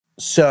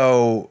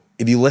So,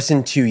 if you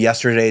listened to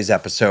yesterday's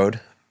episode,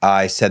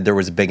 I said there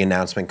was a big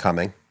announcement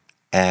coming,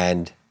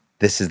 and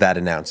this is that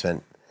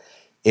announcement.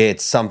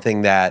 It's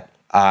something that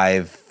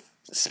I've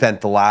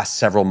spent the last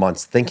several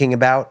months thinking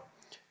about,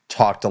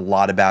 talked a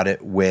lot about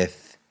it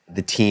with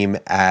the team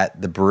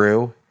at The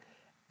Brew,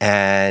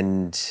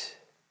 and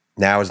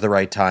now is the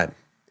right time.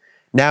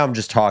 Now I'm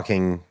just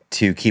talking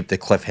to keep the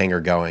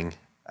cliffhanger going.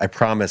 I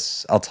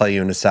promise I'll tell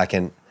you in a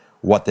second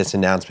what this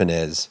announcement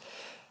is.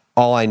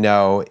 All I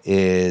know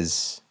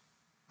is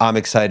I'm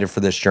excited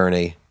for this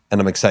journey, and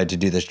I'm excited to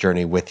do this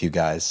journey with you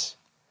guys.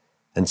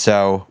 And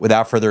so,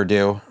 without further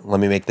ado, let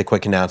me make the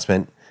quick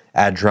announcement.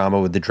 Add drama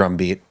with the drum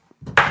beat.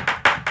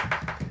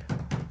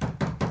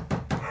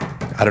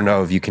 I don't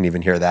know if you can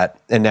even hear that.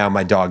 And now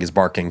my dog is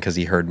barking because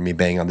he heard me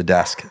bang on the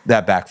desk.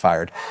 That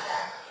backfired.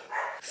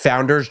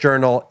 Founders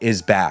Journal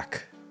is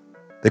back.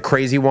 The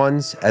Crazy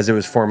Ones, as it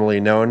was formerly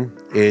known,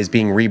 is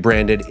being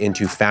rebranded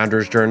into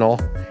Founders Journal.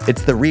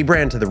 It's the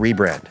rebrand to the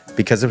rebrand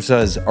because this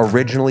was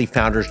originally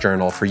Founders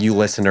Journal for you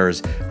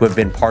listeners who have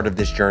been part of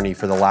this journey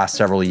for the last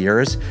several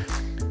years.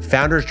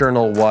 Founders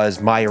Journal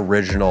was my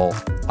original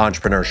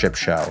entrepreneurship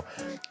show.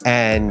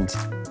 And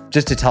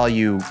just to tell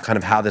you kind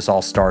of how this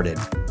all started,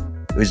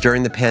 it was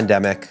during the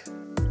pandemic.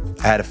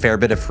 I had a fair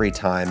bit of free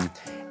time,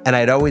 and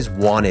I'd always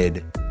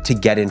wanted to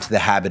get into the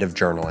habit of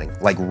journaling,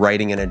 like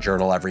writing in a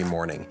journal every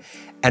morning.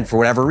 And for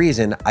whatever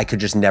reason, I could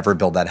just never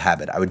build that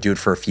habit. I would do it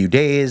for a few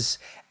days,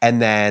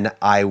 and then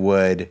I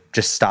would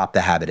just stop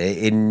the habit.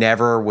 It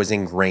never was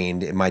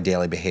ingrained in my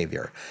daily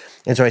behavior.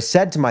 And so I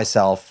said to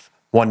myself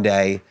one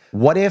day,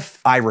 what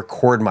if I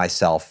record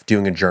myself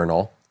doing a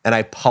journal and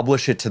I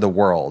publish it to the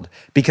world?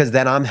 Because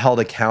then I'm held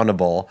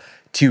accountable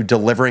to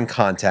delivering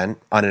content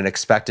on an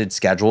expected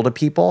schedule to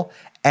people.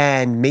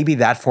 And maybe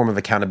that form of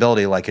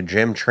accountability, like a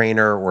gym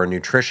trainer or a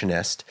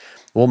nutritionist,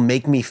 will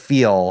make me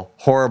feel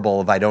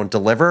horrible if I don't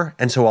deliver,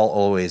 and so I'll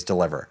always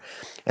deliver.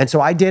 And so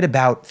I did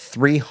about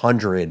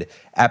 300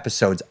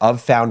 episodes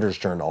of Founders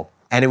Journal,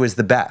 and it was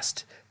the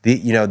best.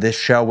 This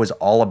show was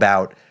all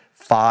about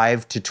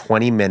 5 to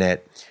 20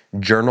 minute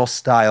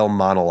journal-style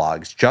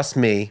monologues, just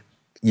me,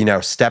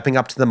 stepping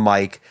up to the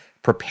mic,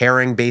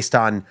 preparing based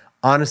on,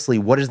 honestly,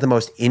 what is the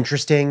most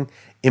interesting,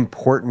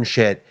 important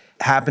shit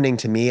happening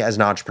to me as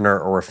an entrepreneur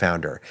or a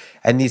founder.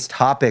 And these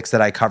topics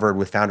that I covered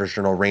with Founders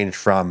Journal range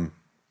from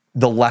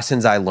the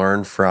lessons I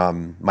learned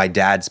from my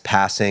dad's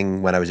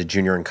passing when I was a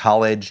junior in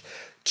college,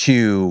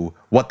 to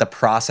what the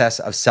process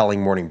of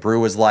selling Morning Brew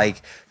was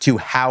like, to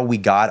how we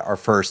got our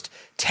first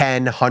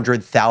 10,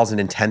 100,000,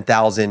 and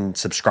 10,000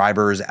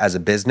 subscribers as a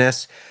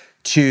business,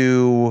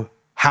 to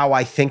how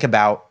I think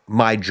about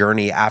my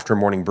journey after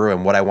Morning Brew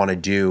and what I want to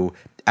do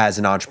as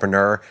an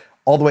entrepreneur,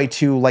 all the way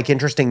to like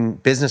interesting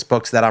business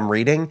books that I'm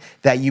reading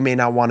that you may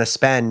not want to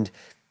spend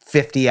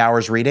 50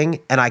 hours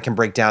reading, and I can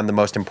break down the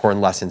most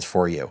important lessons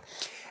for you.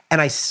 And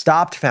I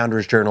stopped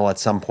Founders Journal at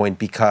some point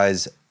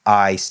because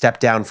I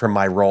stepped down from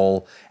my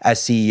role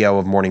as CEO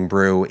of Morning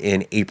Brew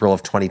in April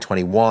of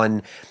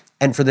 2021.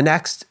 And for the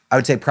next, I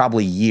would say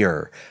probably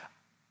year,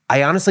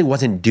 I honestly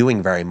wasn't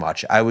doing very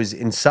much. I was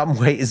in some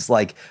ways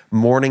like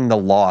mourning the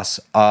loss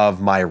of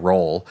my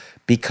role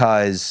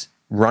because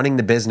running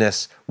the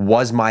business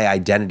was my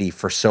identity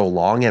for so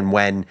long. And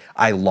when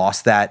I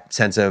lost that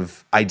sense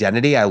of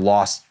identity, I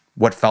lost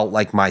what felt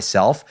like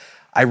myself.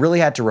 I really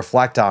had to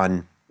reflect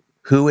on,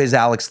 who is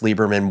Alex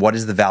Lieberman? What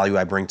is the value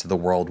I bring to the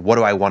world? What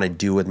do I want to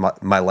do with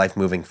my life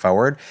moving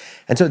forward?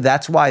 And so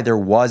that's why there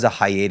was a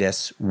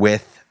hiatus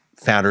with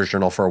Founders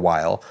Journal for a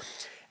while.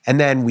 And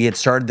then we had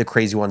started The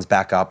Crazy Ones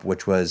back up,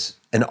 which was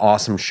an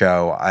awesome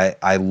show.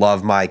 I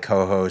love my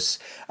co-hosts,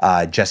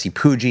 Jesse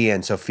Puggi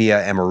and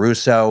Sophia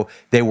Amoruso.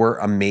 They were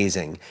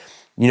amazing.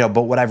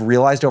 But what I've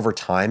realized over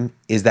time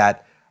is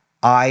that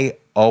I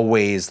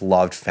always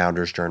loved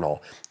Founders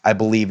Journal. I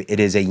believe it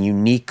is a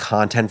unique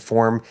content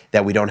form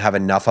that we don't have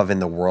enough of in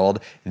the world,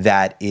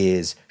 that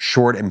is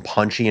short and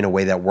punchy in a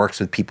way that works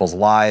with people's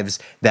lives,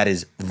 that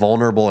is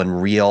vulnerable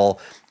and real.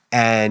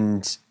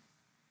 And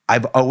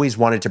I've always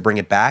wanted to bring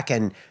it back,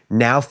 and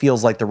now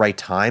feels like the right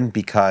time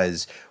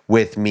because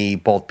with me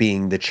both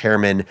being the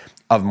chairman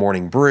of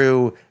Morning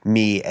Brew,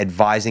 me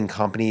advising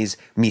companies,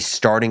 me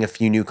starting a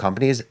few new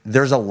companies,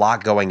 there's a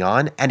lot going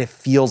on, and it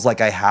feels like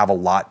I have a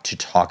lot to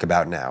talk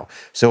about now.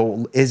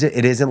 So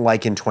it isn't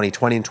like in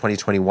 2020 and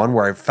 2021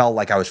 where I felt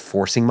like I was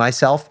forcing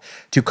myself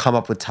to come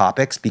up with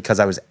topics because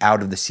I was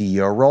out of the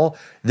CEO role.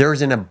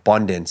 There's an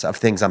abundance of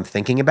things I'm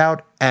thinking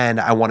about, and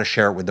I want to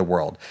share it with the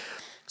world.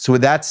 So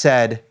with that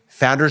said,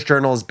 Founders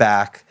Journal is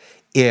back.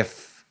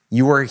 If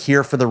you were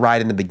here for the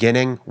ride in the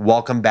beginning,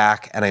 welcome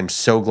back, and I'm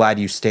so glad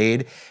you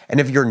stayed. And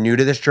if you're new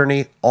to this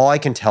journey, all I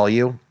can tell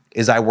you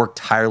is I work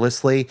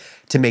tirelessly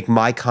to make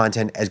my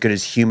content as good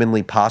as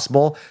humanly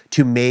possible,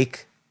 to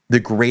make the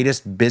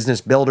greatest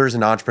business builders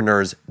and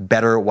entrepreneurs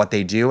better at what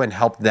they do and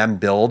help them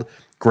build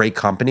great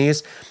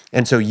companies.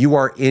 And so you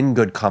are in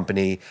good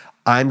company.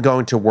 I'm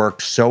going to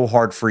work so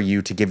hard for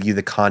you to give you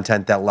the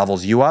content that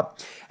levels you up.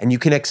 And you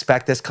can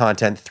expect this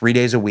content 3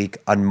 days a week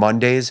on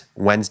Mondays,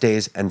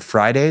 Wednesdays, and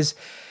Fridays.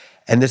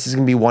 And this is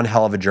going to be one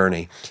hell of a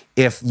journey.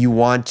 If you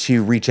want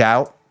to reach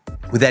out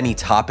with any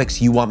topics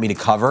you want me to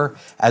cover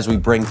as we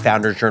bring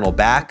Founders Journal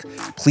back,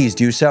 please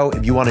do so.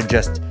 If you want to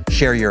just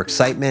share your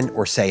excitement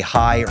or say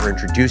hi or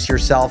introduce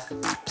yourself,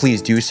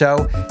 please do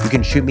so. You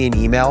can shoot me an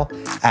email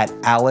at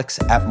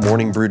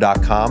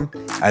alex@morningbrew.com.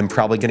 I'm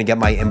probably going to get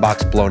my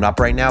inbox blown up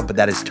right now, but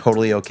that is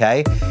totally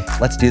okay.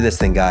 Let's do this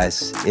thing,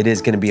 guys. It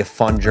is going to be a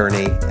fun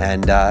journey,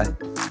 and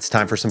it's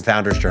time for some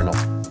Founders Journal.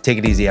 Take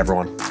it easy,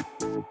 everyone.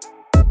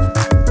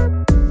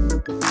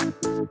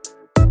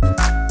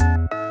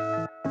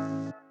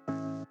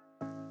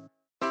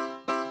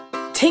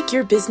 Take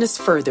your business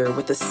further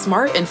with the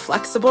smart and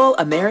flexible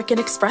American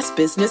Express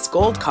Business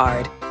Gold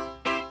Card.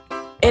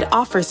 It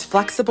offers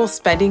flexible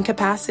spending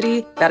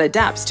capacity that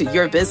adapts to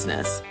your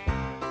business.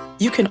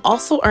 You can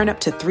also earn up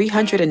to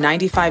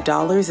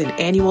 $395 in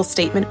annual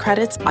statement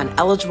credits on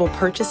eligible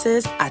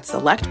purchases at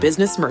select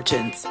business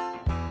merchants.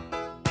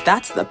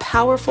 That's the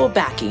powerful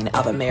backing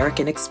of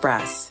American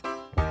Express.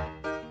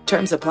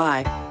 Terms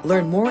apply.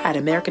 Learn more at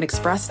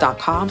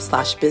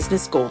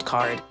americanexpress.com/business gold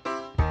card.